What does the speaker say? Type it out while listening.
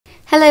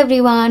Hello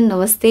everyone,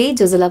 Namaste,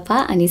 Jojolapa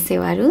अनि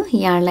सेवारु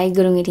यहाँलाई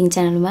Gurung eating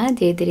च्यानलमा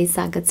धेरै धेरै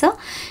स्वागत छ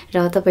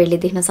र तपाईहरुले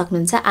देख्न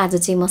सक्नुहुन्छ आज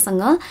चाहिँ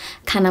मसँग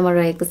खानामा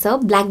रहेको छ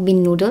ब्ल्याक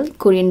बिन नुडल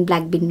कोरियन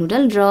ब्ल्याक बिन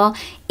नुडल र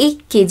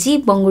 1 केजी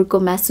बंगुरको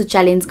मासु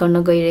च्यालेन्ज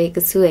गर्न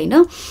गइरहेको छु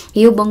हैन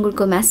यो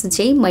बंगुरको मासु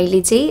चाहिँ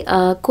मैले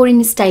चाहिँ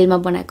कोरियन स्टाइलमा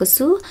बनाएको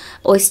छु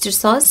oyster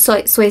sauce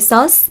soya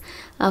sauce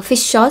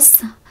fish sauce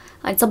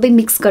अनि सबै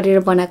मिक्स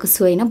गरेर बनाएको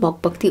छु हैन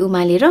भकभक्ती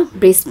उमालेर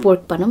ब्रेस्ट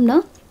पोर्क भनौं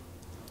न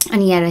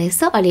अनि यहाँ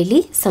रहेछ अलिअलि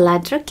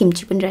सलाद र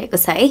किम्ची पनि रहेको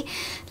छ है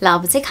ल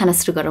अब चाहिँ खाना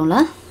सुरु गरौँ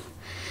ल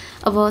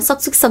अब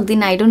सक्छु कि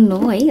सक्दिन आई डोन्ट नो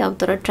है अब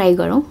तर ट्राई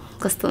गरौँ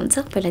कस्तो हुन्छ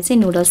पहिला चाहिँ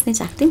नुडल्स नै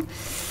चाख्दिम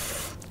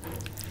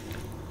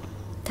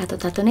तातो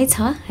तातो नै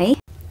छ है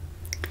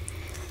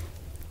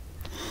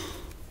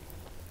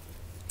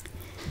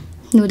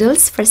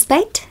नुडल्स फर्स्ट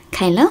बाइट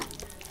खाए ल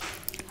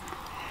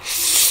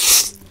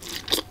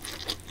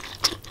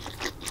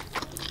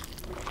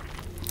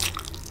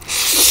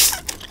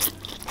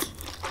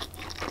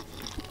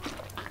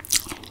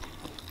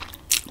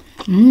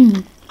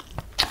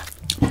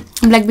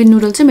ब्ल्याक बिन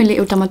नुडल चाहिँ मैले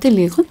एउटा मात्रै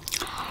लिएको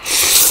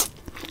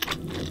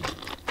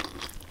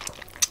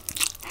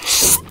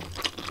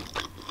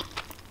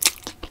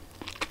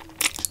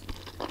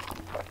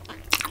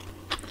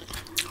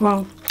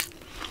वाउ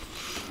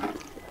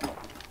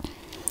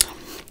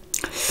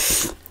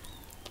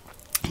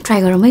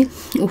ट्राई गरौँ है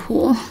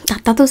ओहो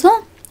तातो छ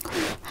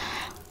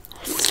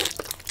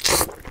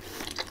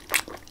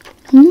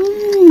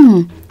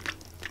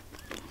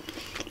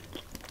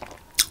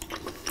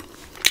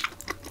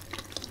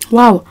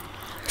वाउ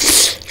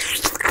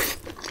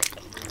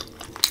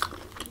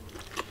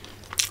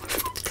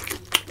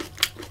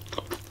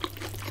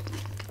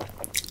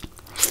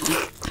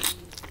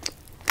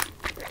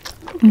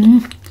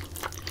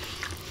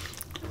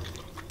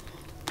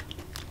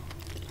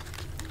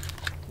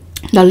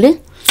डल्ले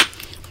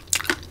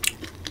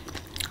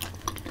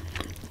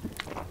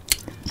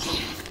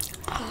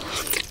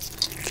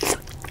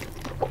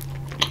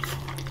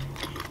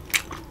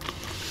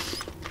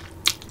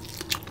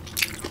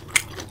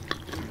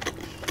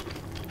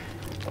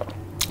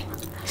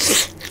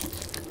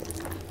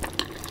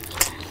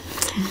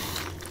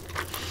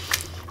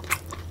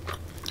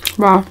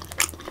वाह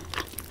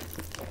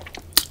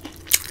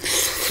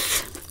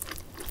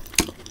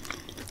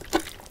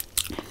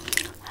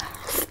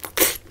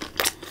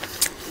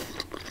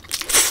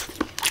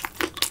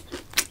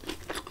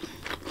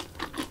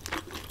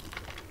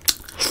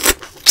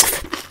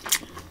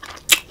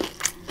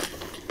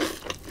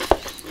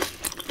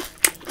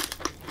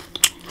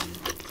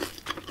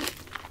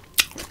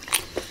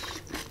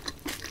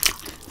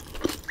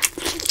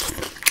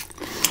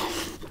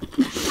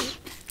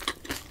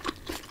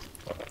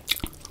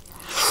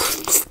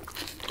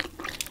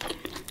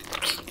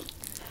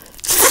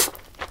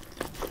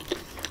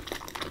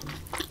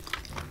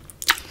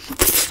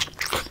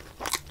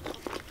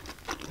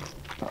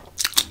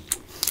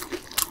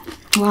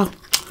वाह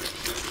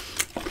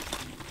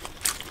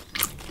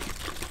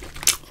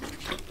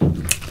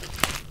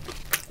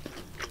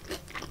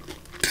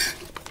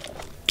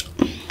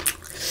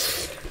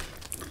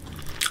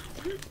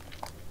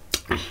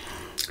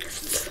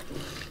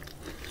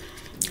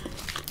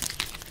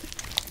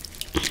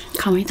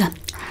खाऊ है त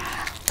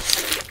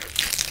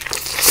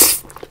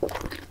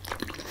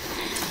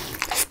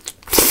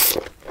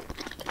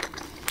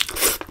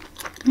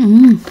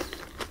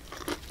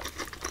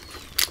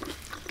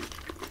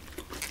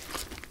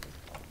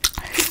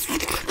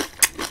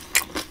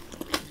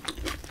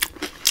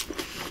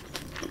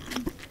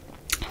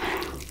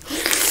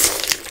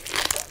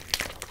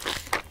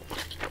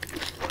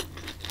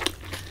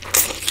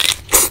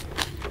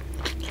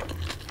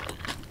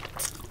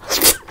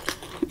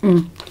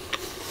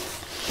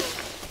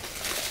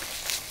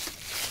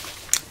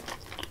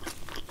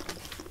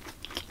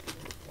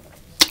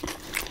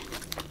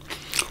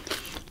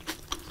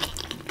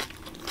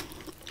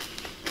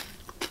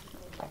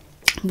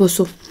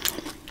बोसो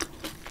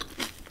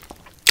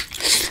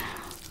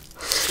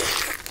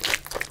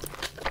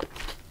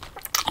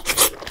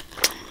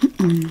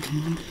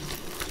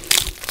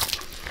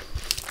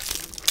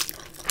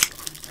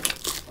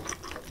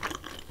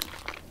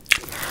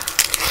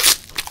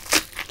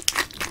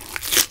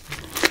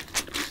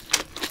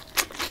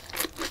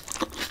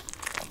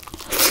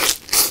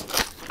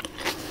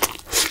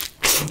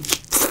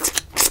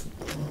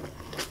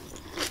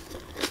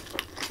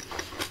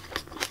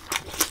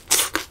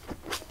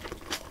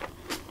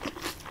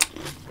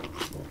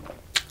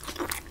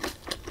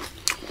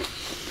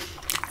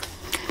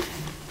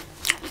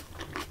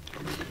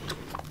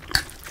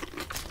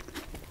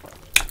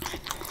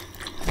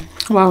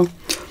वाउ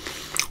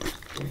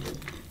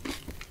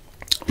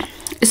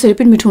यसरी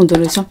पनि मिठो हुँदो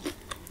रहेछ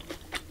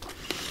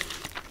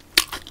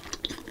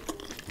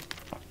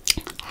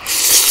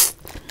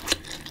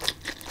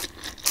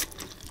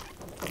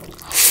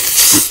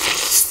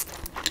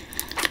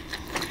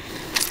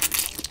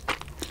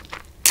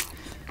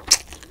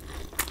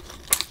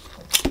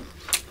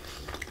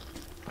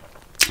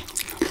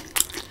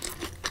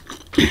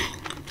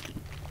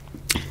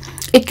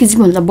एक केजी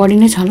भन्दा बढी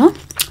नै छ ल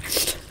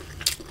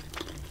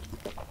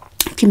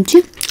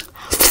kimchi.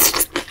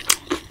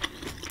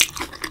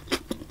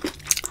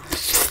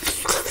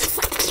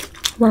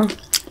 Wow.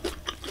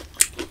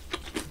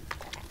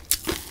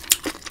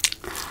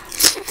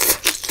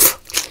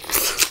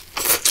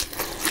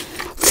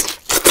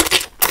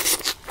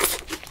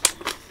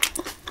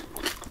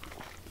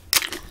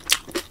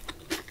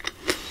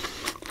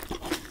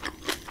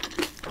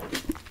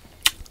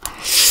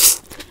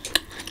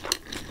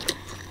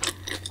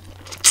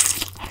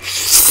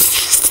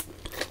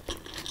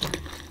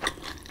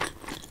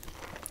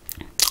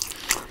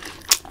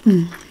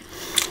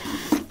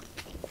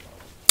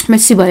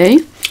 Messy भयो है.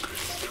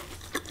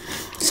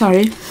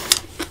 Sorry.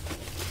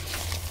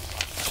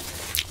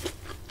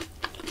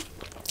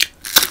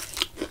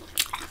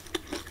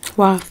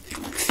 Wow.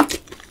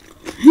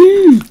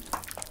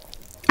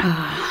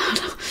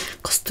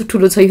 कस्तो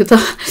ठुलो छ यो त.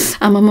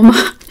 आमामामा.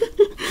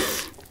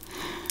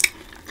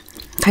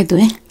 खाइदो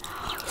है.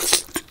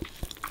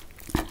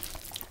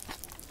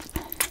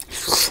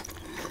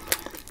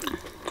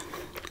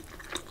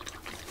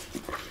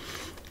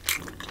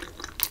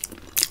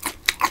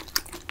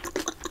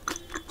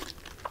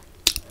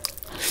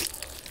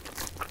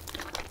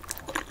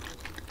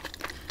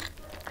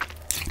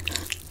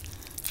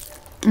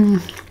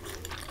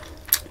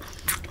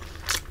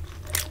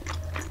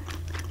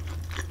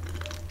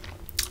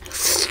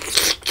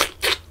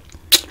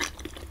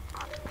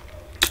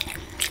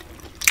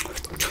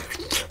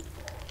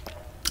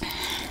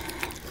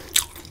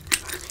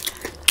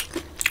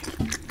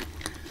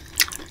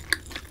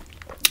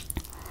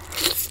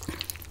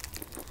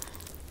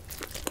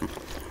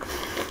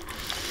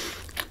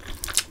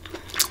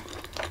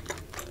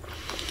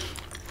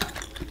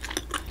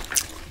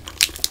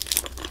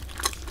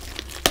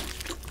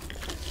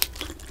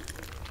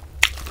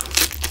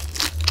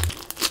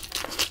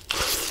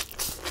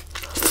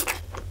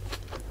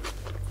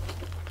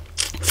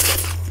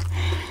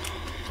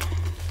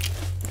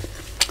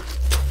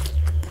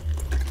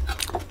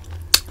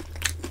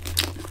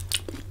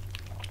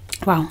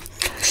 Wow.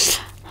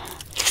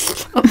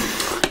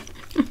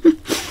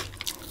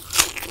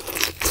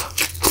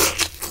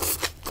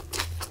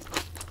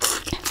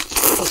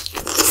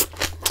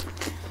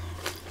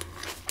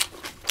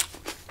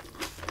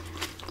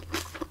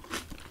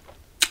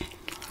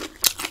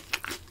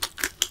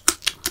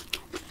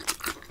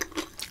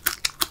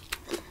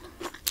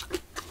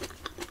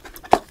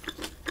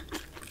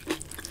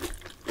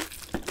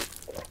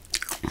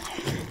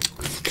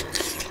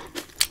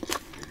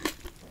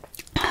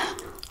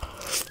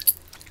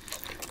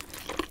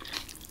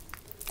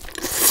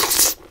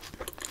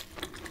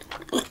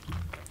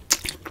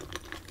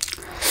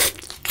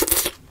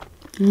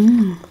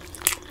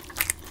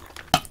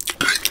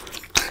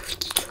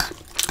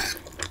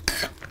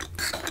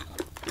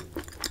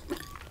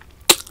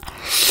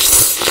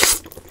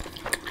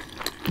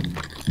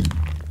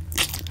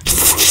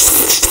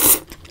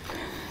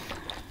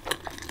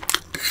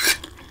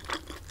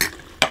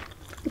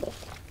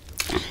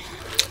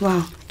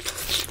 Wow.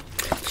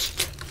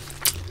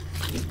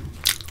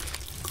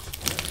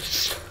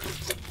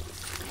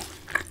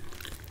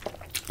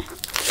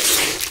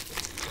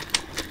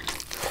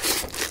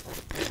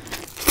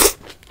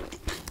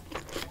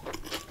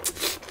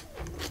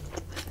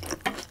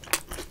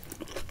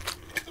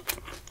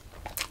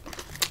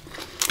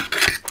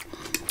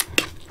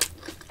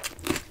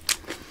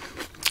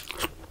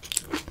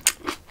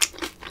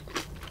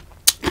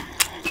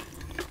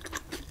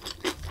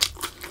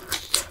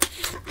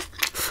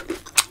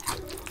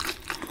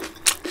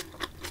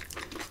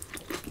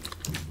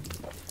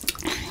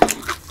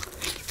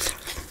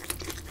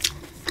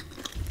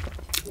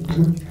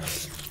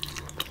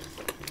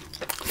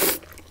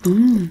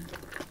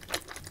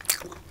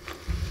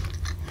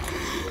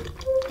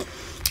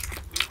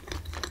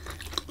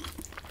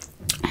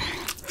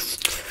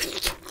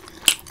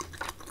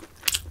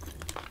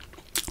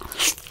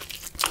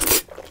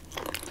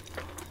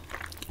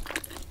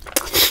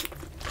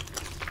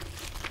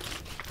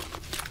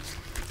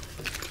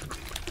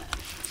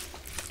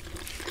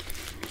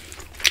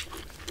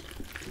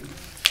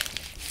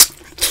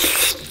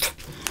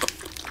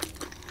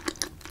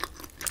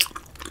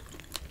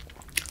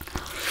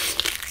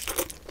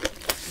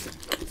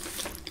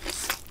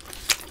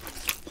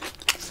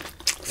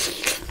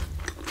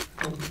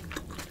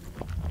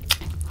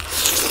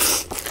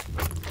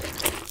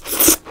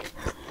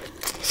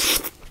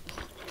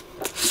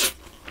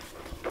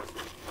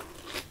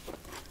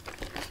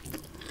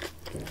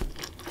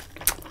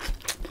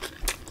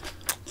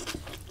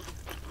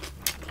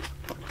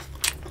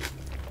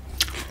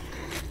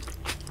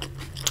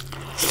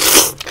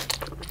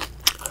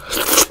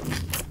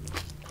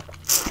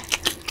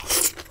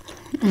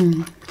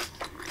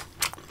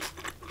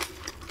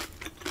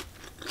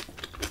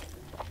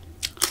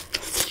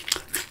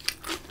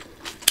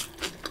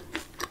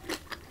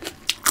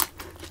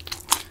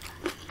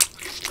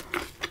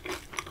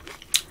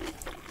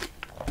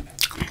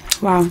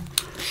 Wow.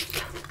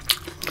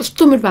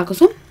 कस्तो मिठो भएको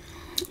छ.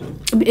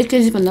 अब 1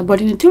 केजी भन्दा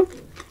बढी नै थियो.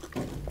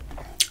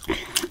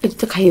 यति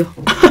त खायो.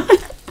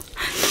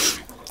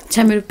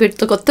 छ्या मेरो पेट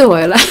त कत्तो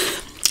भयो होला.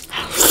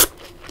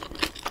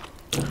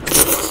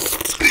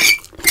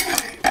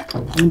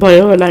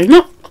 भयो होला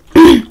हैन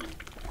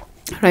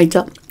रहेछ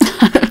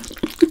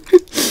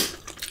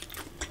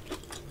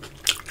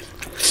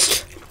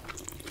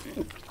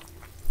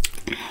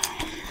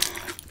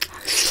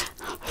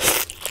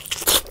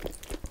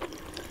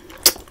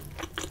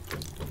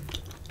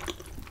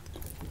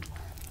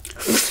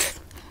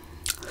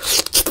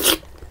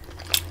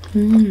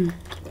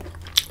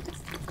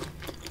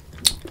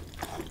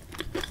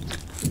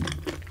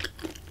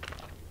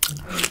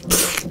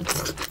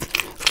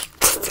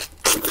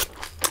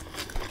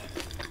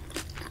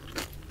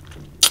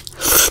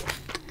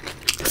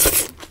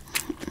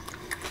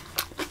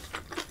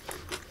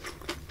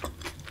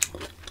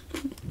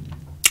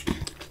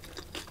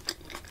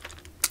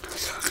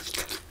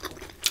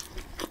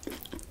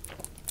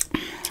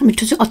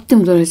मिठो चाहिँ अति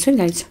हुँदो रहेछ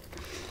गाइस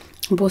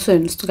बोसो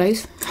हेर्नुहोस् त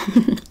guys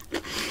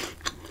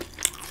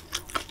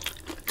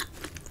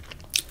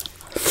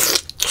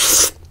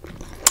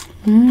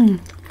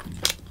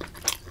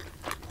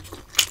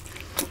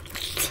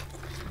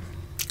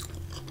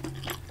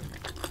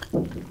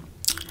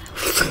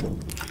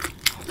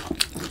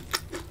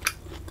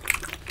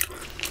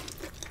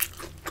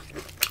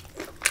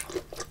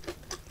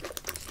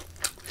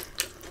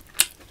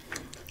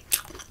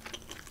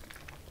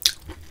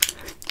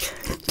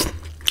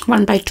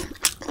One bite.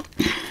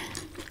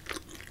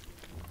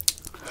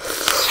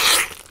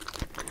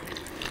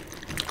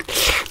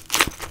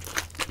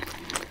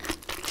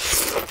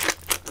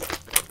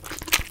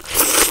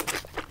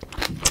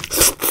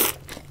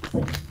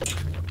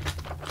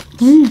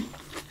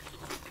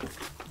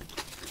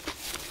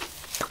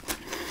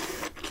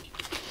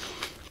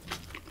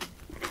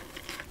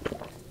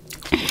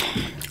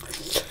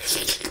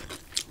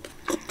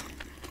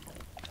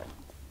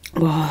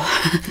 Wow.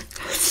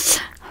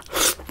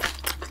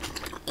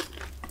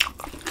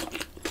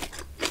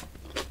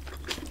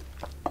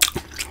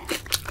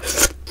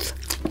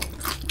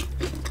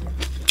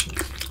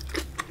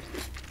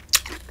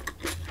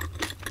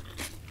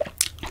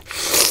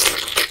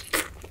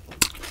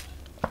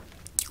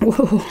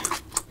 Whoa.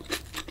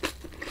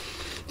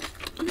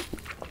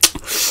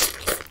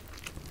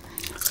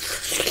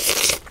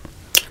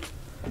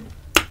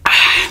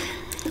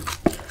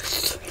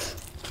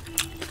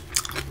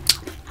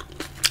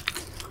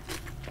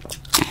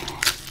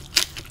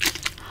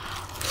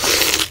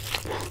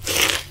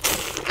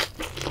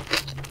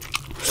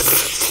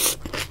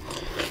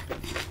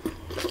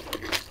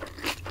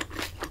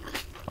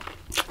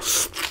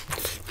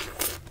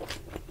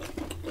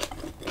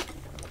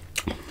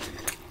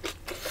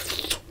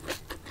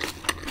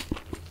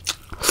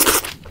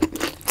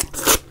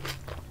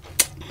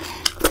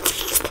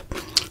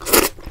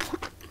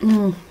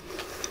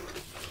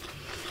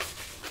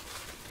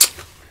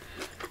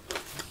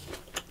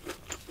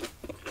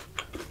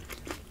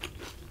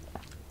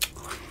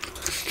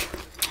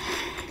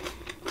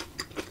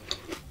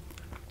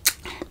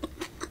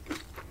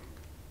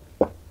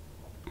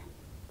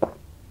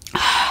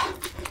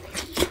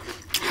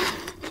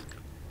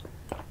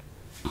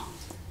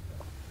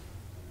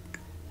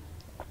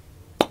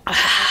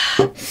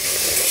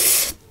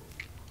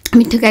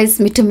 मिठो गाइस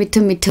मिठो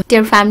मिठो मिठो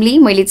डियर फ्यामिली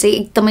मैले चाहिँ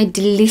एकदमै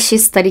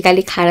डिलिसियस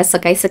तरिकाले खाएर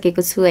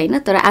सकाइसकेको छु हैन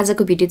तर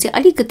आजको भिडियो चाहिँ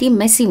अलिकति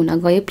मेसी हुन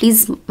गयो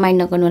प्लिज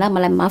माइन्ड नगर्नु होला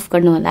मलाई माफ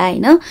गर्नु होला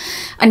हैन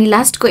अनि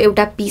लास्टको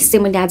एउटा पिस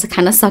चाहिँ मैले आज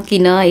खान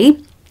सकिन है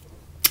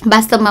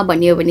वास्तवमा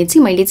भन्यो भने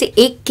चाहिँ मैले चाहिँ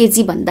 1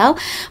 केजी भन्दा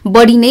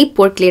बढी नै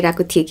पोर्क लिएर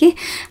आएको थिएँ के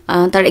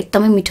तर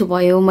एकदमै मिठो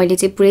भयो मैले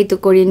चाहिँ पुरै त्यो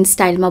कोरियन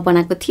स्टाइलमा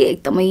बनाएको थिएँ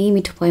एकदमै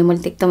मिठो भयो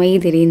मैले एकदमै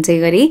धेरै इन्जोय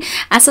गरेँ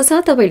आशा छ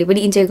तपाईहरुले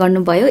पनि इन्जोय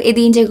गर्नुभयो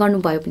यदि इन्जोय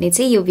गर्नुभयो भने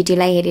चाहिँ यो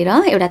भिडियोलाई हेरेर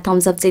एउटा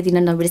थम्स अप चाहिँ दिन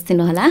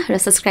नबिर्सिनु होला र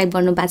सब्स्क्राइब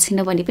गर्नु भएको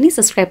छैन भने पनि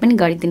सब्स्क्राइब पनि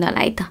गरिदिनु होला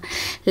है त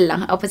ल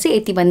अब चाहिँ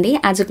यति भन्दै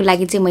आजको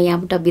लागि चाहिँ म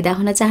यहाँबाट बिदा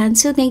हुन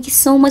चाहन्छु thank you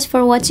so much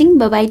for watching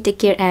bye bye take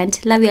care and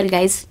love you all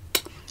guys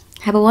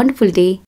have a wonderful day